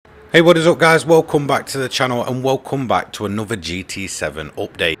Hey, what is up guys? Welcome back to the channel and welcome back to another GT7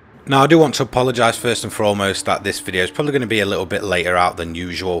 update. Now I do want to apologise first and foremost that this video is probably going to be a little bit later out than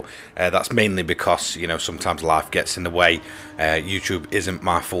usual. That's mainly because, you know, sometimes life gets in the way. YouTube isn't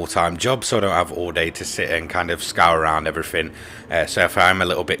my full-time job, so I don't have all day to sit and kind of scour around everything. So if I'm a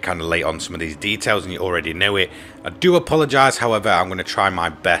little bit kind of late on some of these details and you already know it, I do apologise. However, I'm going to try my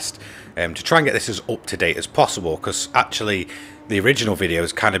best to try and get this as up to date as possible, because actually the original video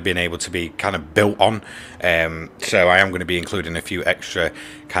has kind of been able to be kind of built on, so I am going to be including a few extra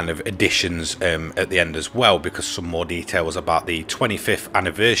kind of additions at the end as well, because some more details about the 25th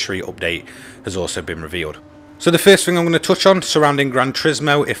anniversary update has also been revealed. So the first thing I'm going to touch on surrounding Gran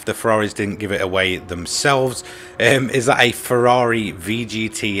Turismo, if the Ferraris didn't give it away themselves, is that a Ferrari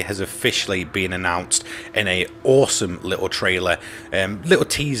VGT has officially been announced in a awesome little trailer, little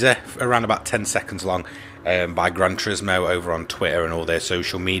teaser around about 10 seconds long, by Gran Turismo over on Twitter and all their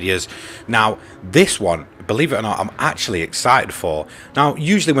social medias. Now this one, believe it or not, I'm actually excited for. Now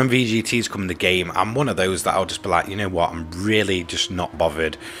usually when VGTs come in the game, I'm one of those that I'll just be like, you know what, I'm really just not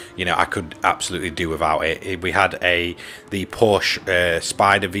bothered. You know, I could absolutely do without it. We had the Porsche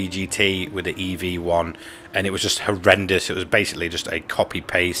Spider VGT with the EV one, and it was just horrendous. It was basically just a copy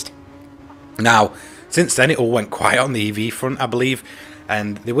paste. Now since then it all went quiet on the EV front, I believe.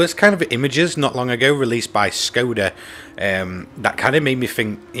 And there was kind of images not long ago released by Skoda that kind of made me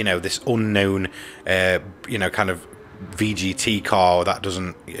think, you know, this unknown, you know, kind of VGT car that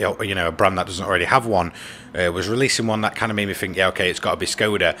doesn't, you know, a brand that doesn't already have one, was releasing one that kind of made me think, yeah, okay, it's got to be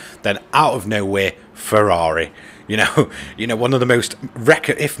Skoda. Then out of nowhere, Ferrari. You know, one of the most,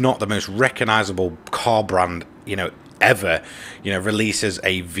 if not the most recognizable car brand, you know, ever, you know, releases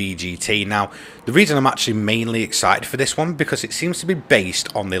a VGT. Now the reason I'm actually mainly excited for this one, because it seems to be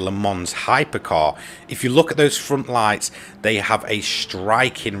based on the Le Mans hypercar. If you look at those front lights, they have a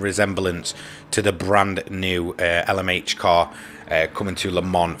striking resemblance to the brand new LMH car coming to Le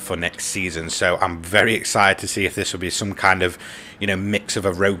Mans for next season. So I'm very excited to see if this will be some kind of, you know, mix of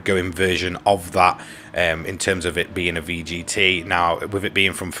a road going version of that, in terms of it being a VGT. Now with it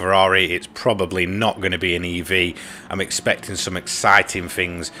being from Ferrari, it's probably not going to be an EV. I'm expecting some exciting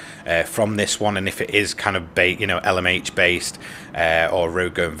things from this one, and if it is kind of you know, LMH based or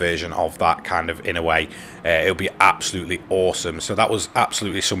road going version of that kind of, in a way, it'll be absolutely awesome. So that was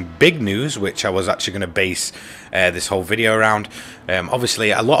absolutely some big news, which I was actually going to base this whole video around.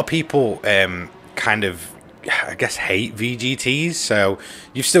 Obviously a lot of people kind of, I guess, hate VGTs, so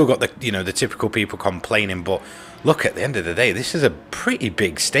you've still got the, you know, the typical people complaining. But look, at the end of the day, this is a pretty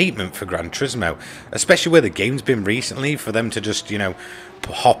big statement for Gran Turismo, especially where the game's been recently. For them to just, you know,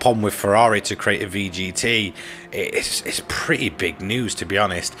 hop on with Ferrari to create a VGT, it's pretty big news, to be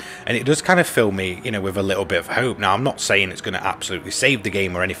honest. And it does kind of fill me, you know, with a little bit of hope. Now I'm not saying it's going to absolutely save the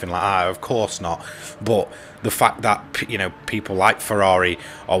game or anything like that, of course not, but the fact that, you know, people like Ferrari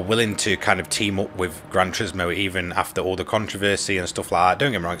are willing to kind of team up with Gran Turismo even after all the controversy and stuff like that.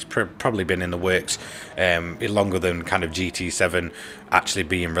 Don't get me wrong, it's probably been in the works longer than kind of GT7 actually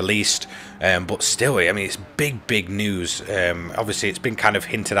being released, but still, I mean, it's big news. Obviously it's been kind of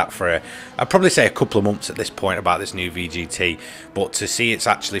hinted at for I'd probably say a couple of months at this point about this new VGT, but to see it's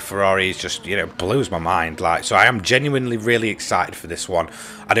actually Ferrari is just, you know, blows my mind. Like, so I am genuinely really excited for this one.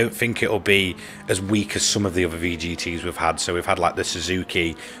 I don't think it'll be as weak as some of the other VGTs we've had. So we've had like the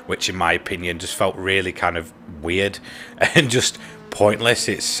Suzuki, which in my opinion just felt really kind of weird and just pointless.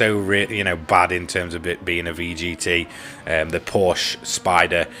 It's so really, you know, bad in terms of it being a VGT. The Porsche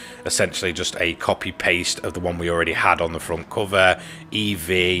Spider, essentially just a copy paste of the one we already had on the front cover.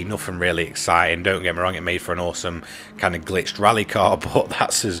 EV, nothing really exciting. Don't get me wrong, it made for an awesome kind of glitched rally car, but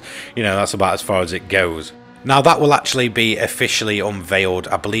that's, as you know, that's about as far as it goes. Now that will actually be officially unveiled,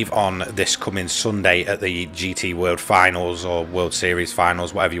 I believe, on this coming Sunday at the GT World Finals or World Series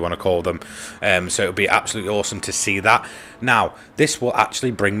Finals, whatever you want to call them. So it'll be absolutely awesome to see that. Now, this will actually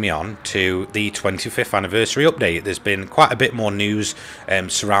bring me on to the 25th anniversary update. There's been quite a bit more news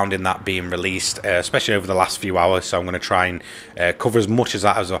surrounding that being released, especially over the last few hours. So I'm going to try and cover as much of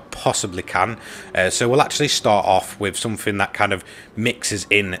that as I possibly can. So we'll actually start off with something that kind of mixes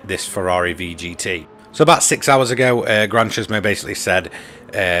in this Ferrari VGT. So about 6 hours ago, Gran Turismo basically said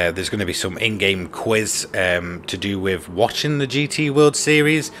there's going to be some in-game quiz to do with watching the GT World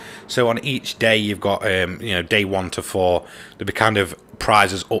Series. So on each day, you've got, you know, day 1 to 4, there'll be kind of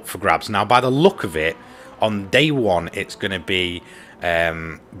prizes up for grabs. Now, by the look of it, on day 1, it's going to be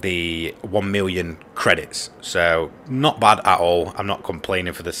the 1 million credits. So not bad at all. I'm not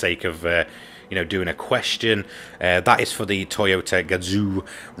complaining for the sake of, doing a question. That is for the Toyota Gazoo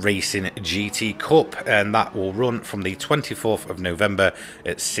Racing GT Cup, and that will run from the 24th of November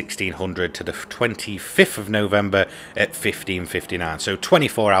at 1600 to the 25th of November at 15:59. So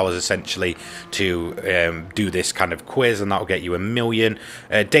 24 hours essentially to do this kind of quiz, and that will get you $1 million.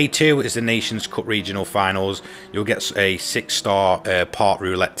 Day 2 is the Nations Cup Regional Finals. You'll get a 6-star part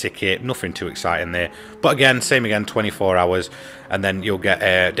roulette ticket. Nothing too exciting there, but again, same again, 24 hours. And then you'll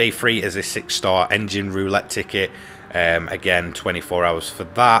get day 3 is a 6-star engine roulette ticket. Again, 24 hours for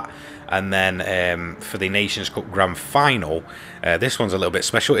that. And then for the Nations Cup Grand Final, this one's a little bit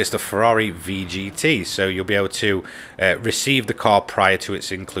special. It's the Ferrari VGT, so you'll be able to receive the car prior to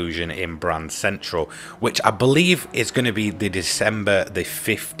its inclusion in Brand Central, which I believe is going to be the December the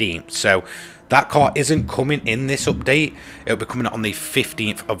 15th. So that car isn't coming in this update. It'll be coming on the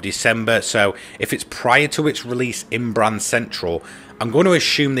 15th of December. So if it's prior to its release in Brand Central, I'm going to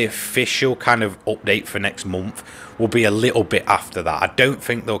assume the official kind of update for next month will be a little bit after that. I don't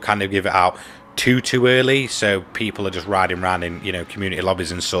think they'll kind of give it out too early, so people are just riding around in community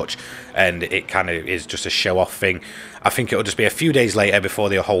lobbies and such, and it kind of is just a show-off thing. I think it'll just be a few days later before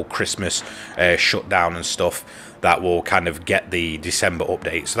the whole Christmas shutdown and stuff that will kind of get the December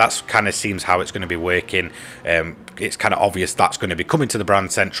update. So that's kind of seems how it's going to be working. It's kind of obvious that's going to be coming to the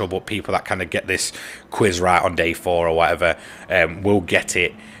Brand Central, but people that kind of get this quiz right on day 4 or whatever will get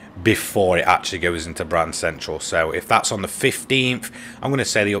it before it actually goes into Brand Central. So if that's on the 15th, I'm going to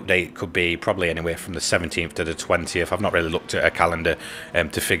say the update could be probably anywhere from the 17th to the 20th. I've not really looked at a calendar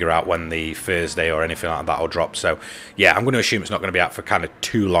to figure out when the Thursday or anything like that will drop. So yeah, I'm going to assume it's not going to be out for kind of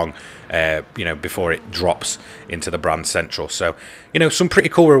too long, before it drops into the Brand Central. So some pretty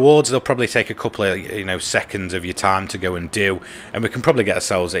cool rewards. They'll probably take a couple of seconds of your time to go and do, and we can probably get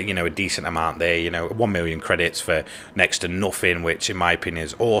ourselves a decent amount there. 1 million credits for next to nothing, which in my opinion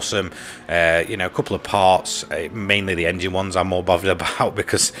is awesome. A couple of parts, mainly the engine ones I'm more bothered about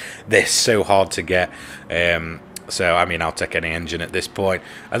because they're so hard to get. So I mean, I'll take any engine at this point.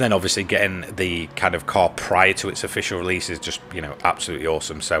 And then obviously getting the kind of car prior to its official release is just absolutely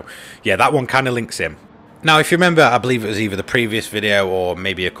awesome. So yeah, that one kind of links in. Now, if you remember, I believe it was either the previous video or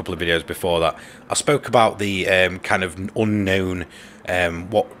maybe a couple of videos before that, I spoke about the kind of unknown,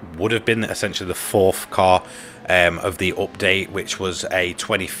 what would have been essentially the 4th car of the update, which was a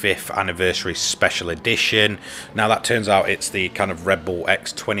 25th anniversary special edition. Now that turns out it's the kind of Red Bull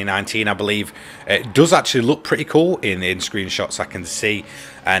X 2019, I believe. It does actually look pretty cool in screenshots I can see,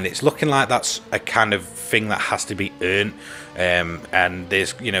 and it's looking like that's a kind of thing that has to be earned, and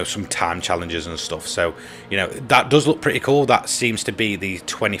there's some time challenges and stuff. So that does look pretty cool. That seems to be the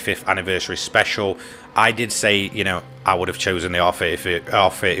 25th anniversary special. I did say I would have chosen the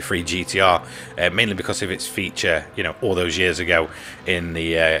R33 GTR, mainly because of its feature all those years ago in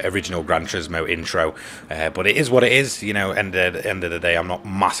the original Gran Turismo intro, but it is what it is. End of the day, I'm not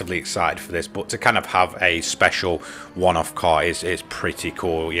massively excited for this, but to kind of have a special one-off car is pretty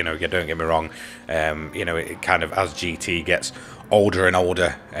cool. Don't get me wrong. It kind of, as GT gets older and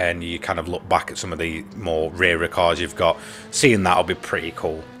older and you kind of look back at some of the more rarer cars you've got, seeing that'll be pretty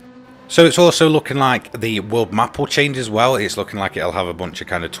cool. So it's also looking like the world map will change as well. It's looking like it'll have a bunch of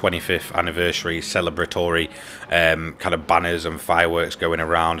kind of 25th anniversary celebratory kind of banners and fireworks going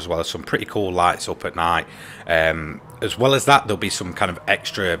around, as well as some pretty cool lights up at night. As well as that, there'll be some kind of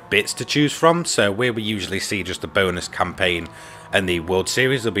extra bits to choose from. So where we usually see just the bonus campaign and the World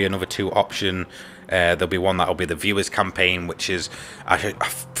Series, there'll be another 2 option. There'll be one that'll be the viewers campaign, which is,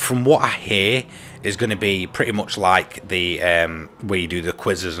 from what I hear, is going to be pretty much like the where you do the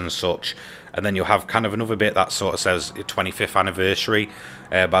quizzes and such. And then you'll have kind of another bit that sort of says 25th anniversary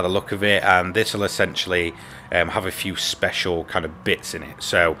by the look of it, and this will essentially have a few special kind of bits in it.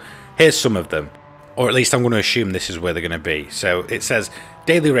 So here's some of them, or at least I'm going to assume this is where they're going to be. So it says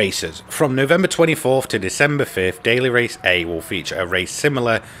daily races from November 24th to December 5th. Daily race A will feature a race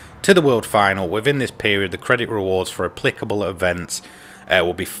similar to the World Final. Within this period, the credit rewards for applicable events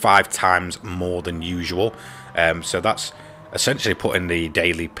will be 5 times more than usual. So that's essentially putting the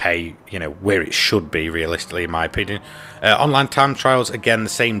daily pay, where it should be, realistically, in my opinion. Online time trials, again, the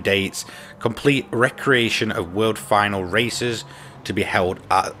same dates. Complete recreation of World Final races to be held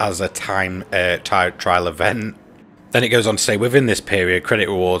as a time trial event. Then it goes on to say, within this period, credit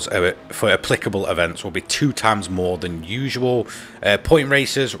rewards for applicable events will be 2 times more than usual. Point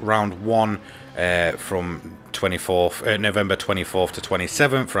races, round 1 from November 24th to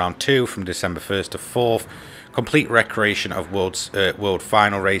 27th, round 2 from December 1st to 4th. Complete recreation of world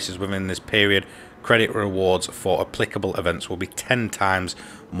final races within this period. Credit rewards for applicable events will be 10 times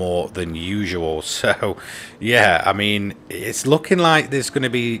more than usual. So yeah, I mean, it's looking like there's going to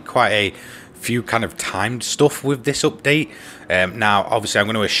be quite a few kind of timed stuff with this update. Now, obviously, I'm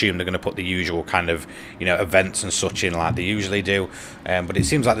going to assume they're going to put the usual kind of, you know, events and such in like they usually do. But it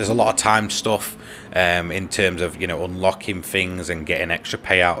seems like there's a lot of timed stuff in terms of, you know, unlocking things and getting extra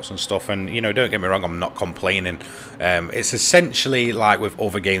payouts and stuff. And, you know, don't get me wrong, I'm not complaining. It's essentially like with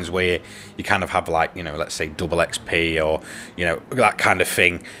other games where you kind of have like, you know, let's say double XP or, you know, that kind of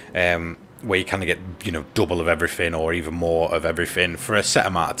thing. Where you kind of get, you know, double of everything or even more of everything for a set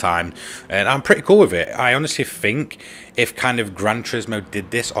amount of time, and I'm pretty cool with it. I honestly think if kind of Gran Turismo did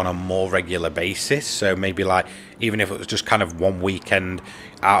this on a more regular basis, so maybe like even if it was just kind of one weekend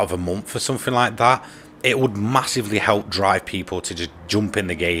out of a month or something like that, it would massively help drive people to just jump in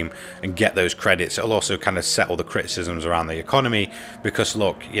the game and get those credits. It'll also kind of settle the criticisms around the economy, because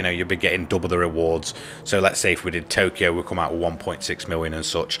look, you know, you'll be getting double the rewards. So let's say if we did Tokyo, we'll come out with 1.6 million and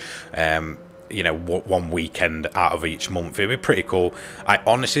such, you know, one weekend out of each month. It'd be pretty cool. I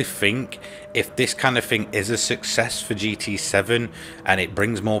honestly think if this kind of thing is a success for GT7 and it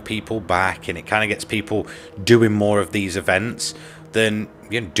brings more people back and it kind of gets people doing more of these events, then,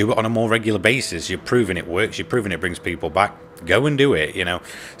 you know, do it on a more regular basis. You're proving it works. You're proving it brings people back. Go and do it, you know.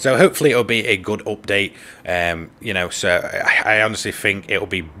 So hopefully it'll be a good update. You know, so I honestly think it'll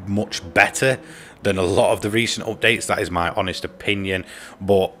be much better than a lot of the recent updates. That is my honest opinion.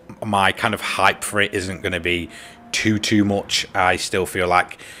 But my kind of hype for it isn't going to be too much. I still feel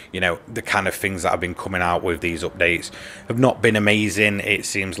like, you know, the kind of things that have been coming out with these updates have not been amazing. It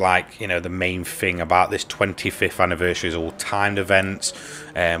seems like, you know, the main thing about this 25th anniversary is all timed events,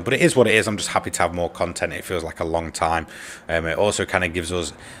 but it is what it is. I'm just happy to have more content. It feels like a long time. It also kind of gives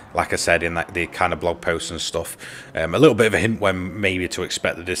us, like I said in the kind of blog posts and stuff, a little bit of a hint when maybe to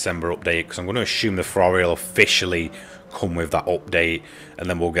expect the December update, because I'm going to assume the Ferrari will officially come with that update, and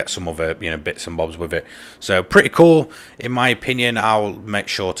then we'll get some other, you know, bits and bobs with it. So pretty cool in my opinion. I'll make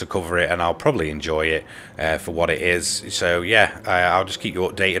sure to cover it and I'll probably enjoy it for what it is. So yeah, I'll just keep you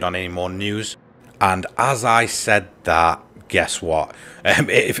updated on any more news. And as I said that, guess what?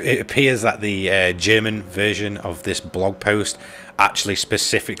 It appears that the German version of this blog post actually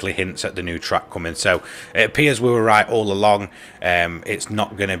specifically hints at the new track coming. So it appears we were right all along. It's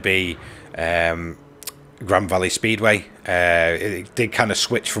not going to be Grand Valley Speedway. It did kind of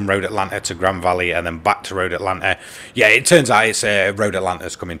switch from Road Atlanta to Grand Valley and then back to Road Atlanta. Yeah, it turns out it's Road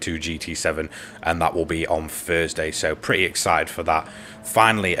Atlanta's coming to GT7, and that will be on Thursday. So pretty excited for that.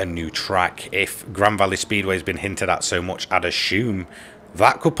 Finally, a new track. If Grand Valley Speedway has been hinted at so much, I'd assume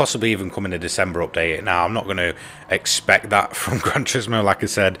that could possibly even come in a December update. Now, I'm not going to expect that from Gran Turismo. Like I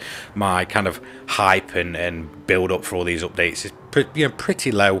said, my kind of hype and build up for all these updates is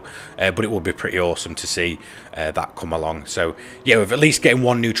pretty low, but it will be pretty awesome to see that come along. So yeah, with at least getting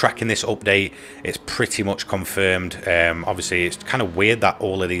one new track in this update, it's pretty much confirmed. Obviously, it's kind of weird that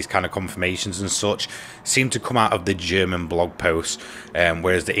all of these kind of confirmations and such seem to come out of the German blog posts,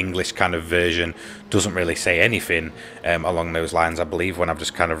 whereas the English kind of version doesn't really say anything along those lines, I believe, when I've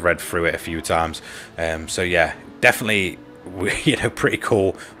just kind of read through it a few times. So yeah, definitely, you know, pretty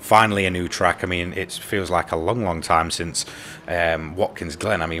cool. Finally a new track. I mean, it feels like a long time since Watkins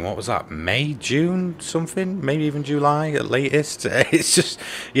Glen. I mean, what was that, May, June, something, maybe even July at latest. It's just,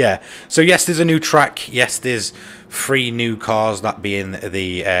 yeah. So yes, there's a new track. Yes, there's 3 new cars, that being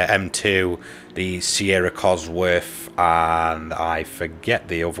the M2, the Sierra Cosworth, and I forget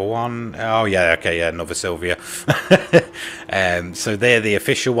the other one. Oh yeah, okay, yeah, Nova Silvia. So they're the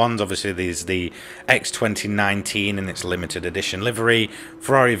official ones. Obviously there's the X2019 in its limited edition livery.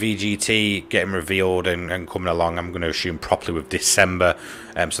 Ferrari VGT getting revealed and coming along, I'm going to assume properly with December.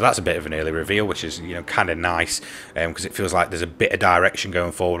 So that's a bit of an early reveal, which is, you know, kind of nice, because it feels like there's a bit of direction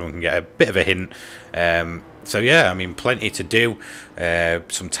going forward and we can get a bit of a hint. So yeah, I mean, plenty to do.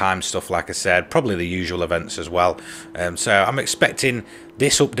 Some time stuff, like I said, probably the usual events as well. So I'm expecting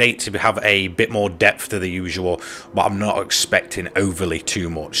this update to have a bit more depth to the usual, but I'm not expecting overly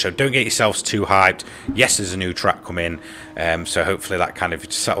too much. So don't get yourselves too hyped. Yes, there's a new track coming, so hopefully that kind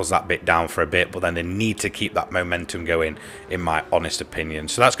of settles that bit down for a bit, but then they need to keep that momentum going, in my honest opinion.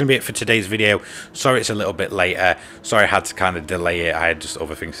 So that's going to be it for today's video. Sorry it's a little bit later. Sorry I had to kind of delay it. I had just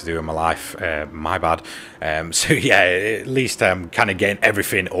other things to do in my life. My bad. So yeah, at least I'm kind of getting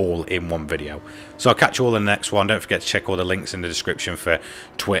everything all in one video. So I'll catch you all in the next one. Don't forget to check all the links in the description for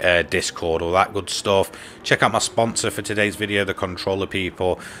Twitter, Discord, all that good stuff. Check out my sponsor for today's video, the Controller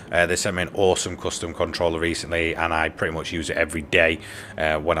People. They sent me an awesome custom controller recently, and I pretty much use it every day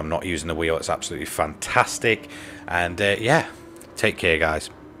when I'm not using the wheel. It's absolutely fantastic. And yeah, take care,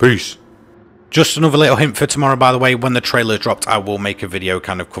 guys. Peace. Just another little hint for tomorrow, by the way. When the trailer's dropped, I will make a video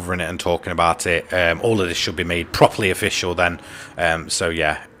kind of covering it and talking about it. All of this should be made properly official then. So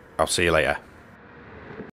yeah, I'll see you later.